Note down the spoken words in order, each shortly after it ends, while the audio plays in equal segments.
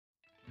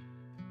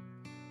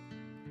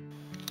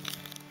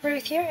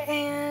Ruth here,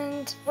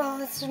 and well,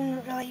 this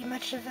isn't really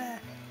much of a, I'm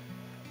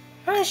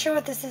not really sure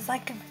what this is,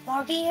 like a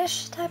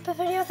vloggy-ish type of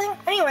video thing.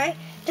 Anyway,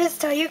 just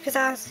to tell you, because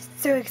I was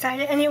so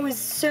excited, and it was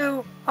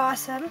so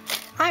awesome.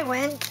 I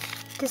went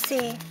to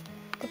see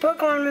the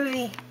Pokemon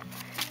movie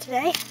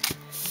today,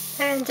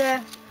 and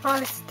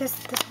this is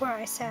where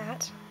I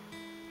sat.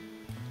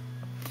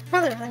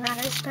 Not that it really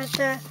matters, but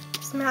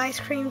this is my ice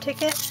cream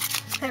ticket,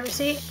 my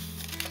receipt,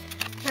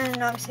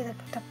 and obviously the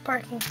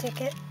parking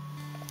ticket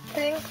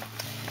thing.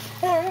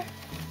 Then,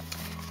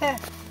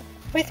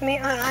 with me,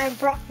 I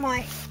brought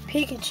my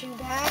Pikachu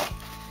bag,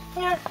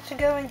 you know, to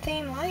go in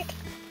theme like.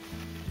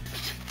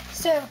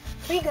 So,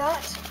 we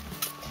got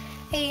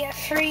a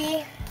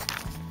free,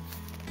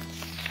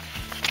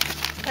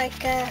 like,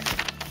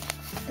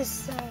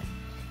 this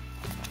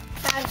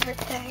advert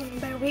thing,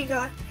 but we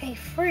got a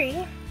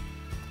free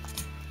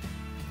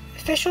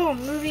official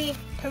movie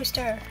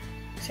poster,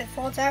 so it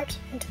folds out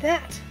into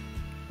that.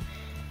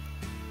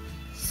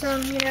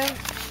 Some, you know,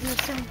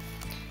 some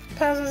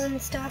puzzles and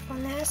stuff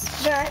on this,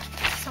 but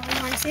someone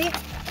want to see?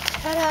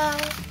 Ta-da!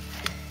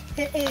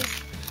 It is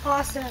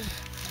awesome.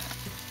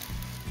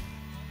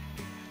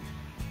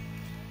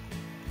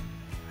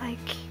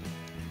 Like,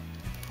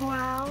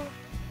 wow.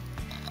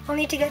 I'll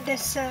need to get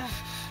this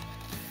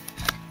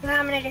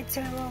laminated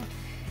so it will,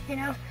 you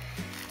know,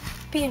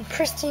 be in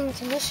pristine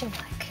condition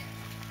like.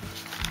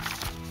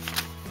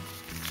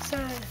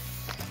 So,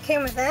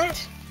 came with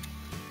that.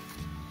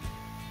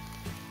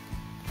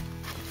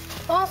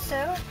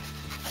 Also,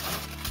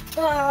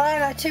 well, I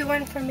got two,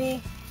 one for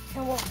me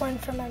and one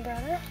for my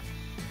brother,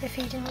 if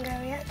he didn't go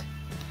yet.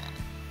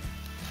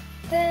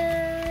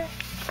 Then,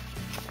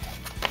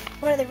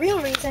 one of the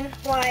real reason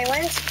why I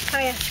went,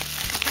 I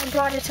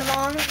brought it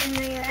along in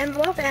the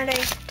envelope and a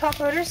top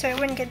loader so it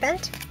wouldn't get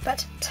bent,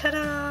 but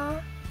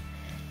ta-da!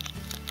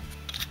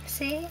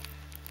 See?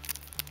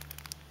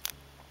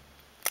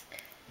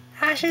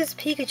 Ash's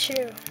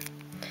Pikachu,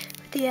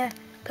 with the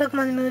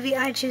Pokemon movie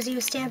I Choose You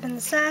stamp on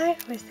the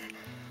side, with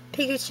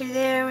Pikachu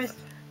there with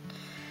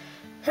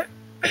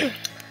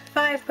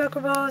 5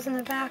 Pokeballs in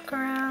the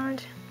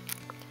background.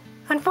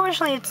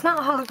 Unfortunately, it's not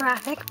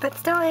holographic, but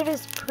still it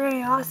is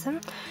pretty awesome.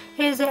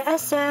 It is a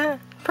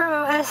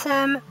Promo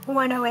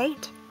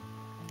SM108.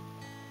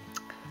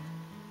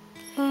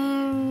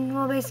 And,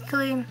 well,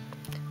 basically,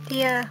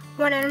 the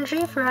one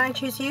energy for I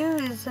Choose You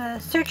is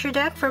search your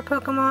deck for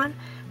Pokemon,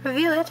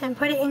 reveal it, and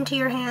put it into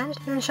your hand,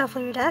 and then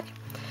shuffle your deck.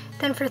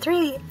 Then for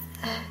 3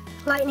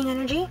 lightning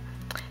energy,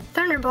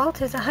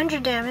 Thunderbolt is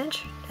 100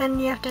 damage,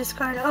 and you have to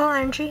discard all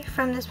energy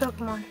from this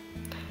Pokemon.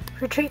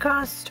 Retreat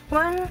cost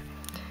 1,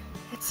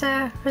 it's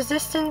a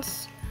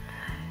resistance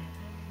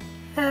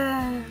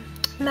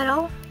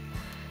metal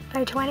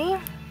by 20,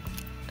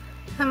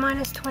 a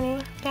minus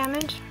 20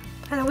 damage,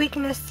 and the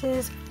weakness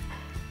is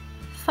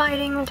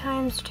fighting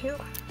times 2.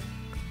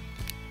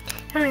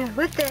 Anyway,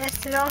 with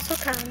this, it also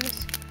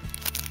comes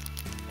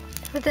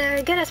with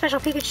the get a special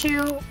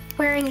Pikachu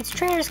wearing its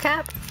trainer's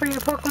cap for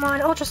your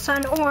Pokemon Ultra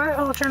Sun or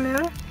Ultra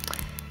Moon.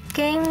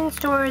 Game in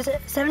stores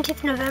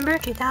 17th November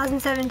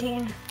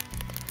 2017.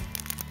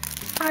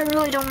 I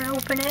really don't want to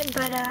open it,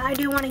 but I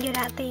do want to get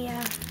at the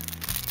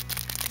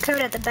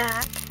code at the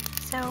back.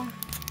 So,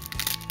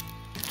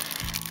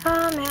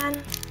 oh man,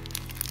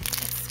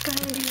 it's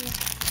gonna be.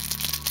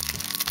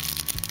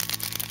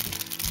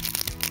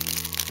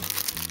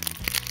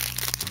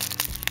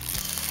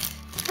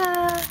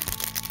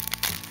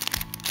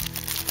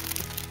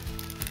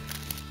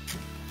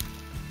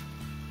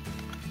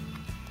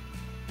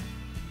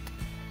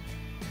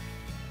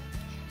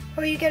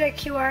 Or you get a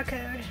QR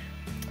code.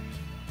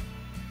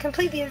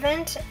 Complete the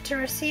event to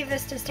receive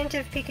this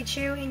distinctive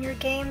Pikachu in your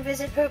game.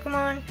 Visit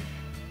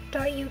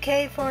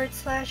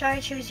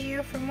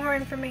Pokemon.uk/IChooseYou for more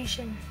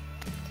information.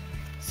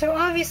 So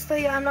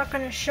obviously I'm not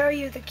going to show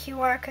you the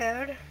QR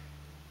code,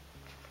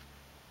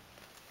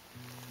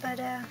 but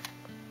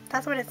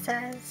that's what it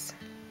says.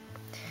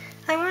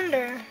 I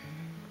wonder,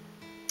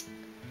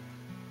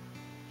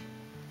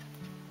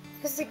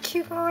 is the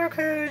QR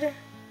code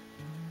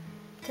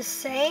the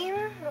same,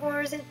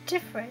 or is it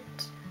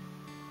different?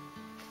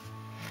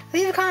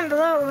 Leave a comment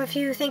below if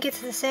you think it's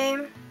the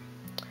same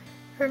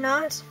or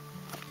not.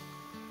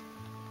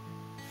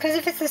 Because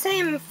if it's the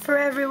same for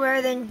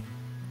everywhere, then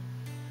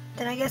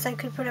I guess I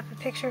could put up a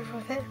picture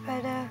of it,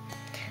 but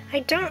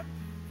I don't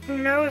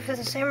know if it's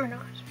the same or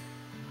not.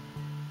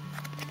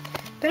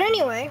 But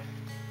anyway,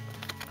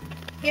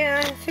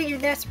 yeah, I figured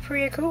that's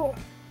pretty cool.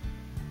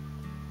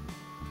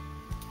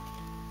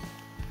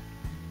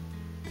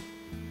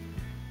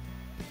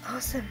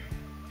 Awesome.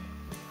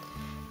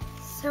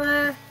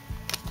 So,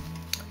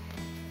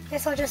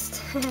 guess I'll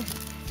just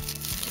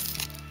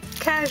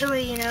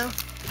casually, you know,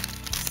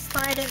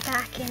 slide it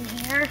back in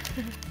here.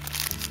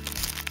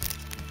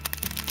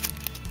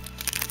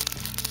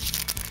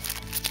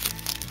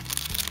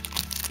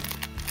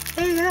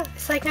 There you go.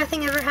 It's like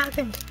nothing ever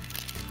happened.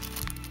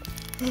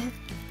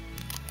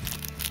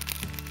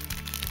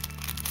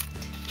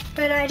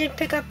 But I did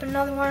pick up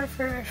another one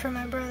for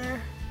my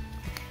brother,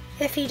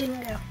 if he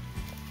didn't go.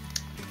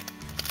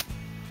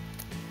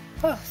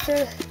 Oh,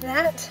 so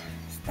that is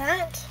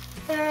that.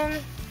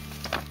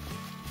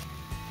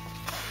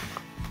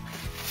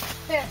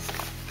 Yes,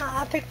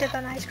 I picked up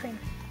an ice cream.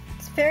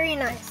 It's very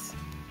nice.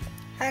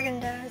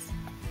 Häagen-Dazs.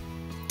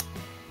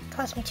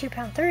 Cost me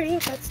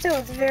 £2.30, but still,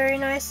 it's very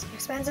nice,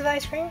 expensive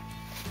ice cream.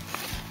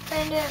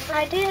 And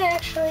I did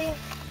actually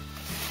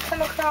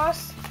come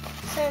across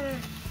some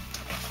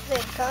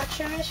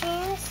gacha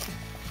machines.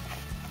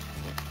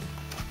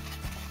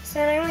 So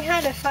I only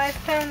had a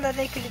 £5 that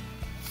they could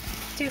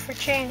do for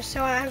change,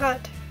 so I got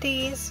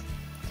these.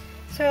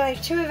 So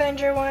like 2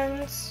 Avenger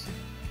ones,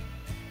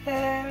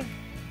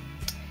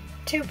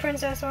 2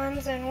 Princess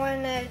ones, and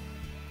 1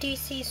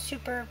 DC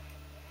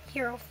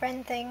superhero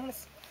friend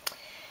things.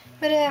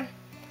 But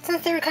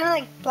since they were kind of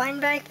like blind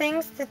bag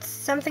things, it's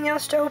something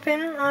else to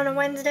open on a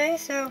Wednesday,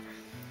 so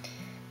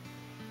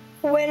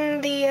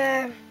when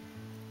the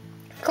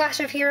Clash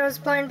of Heroes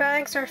blind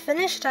bags are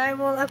finished, I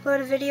will upload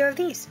a video of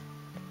these.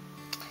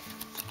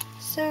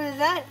 So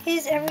that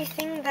is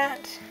everything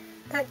that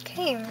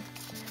came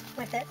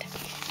with it.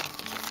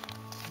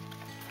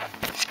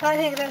 I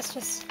think that's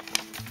just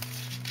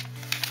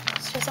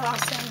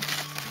awesome.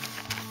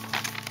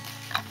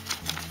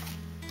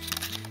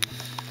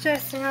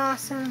 Just an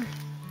awesome.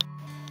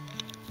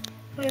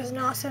 It was an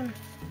awesome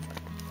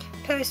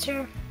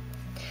poster.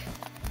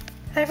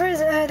 At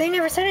first, they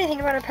never said anything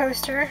about a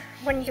poster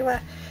when you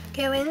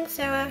go in,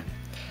 so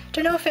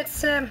don't know if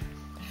it's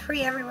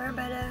free everywhere,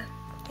 but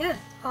yeah,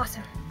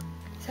 awesome.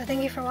 So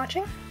thank you for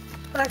watching.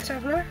 Like,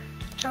 subscribe, more.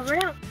 Over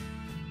and out.